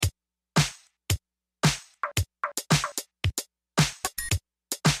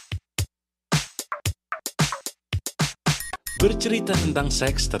Bercerita tentang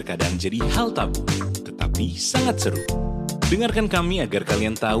seks terkadang jadi hal tabu, tetapi sangat seru. Dengarkan kami agar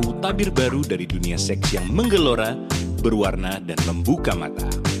kalian tahu tabir baru dari dunia seks yang menggelora, berwarna, dan membuka mata.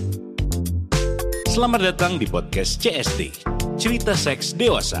 Selamat datang di podcast CSD, Cerita Seks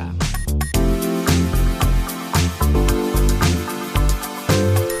Dewasa.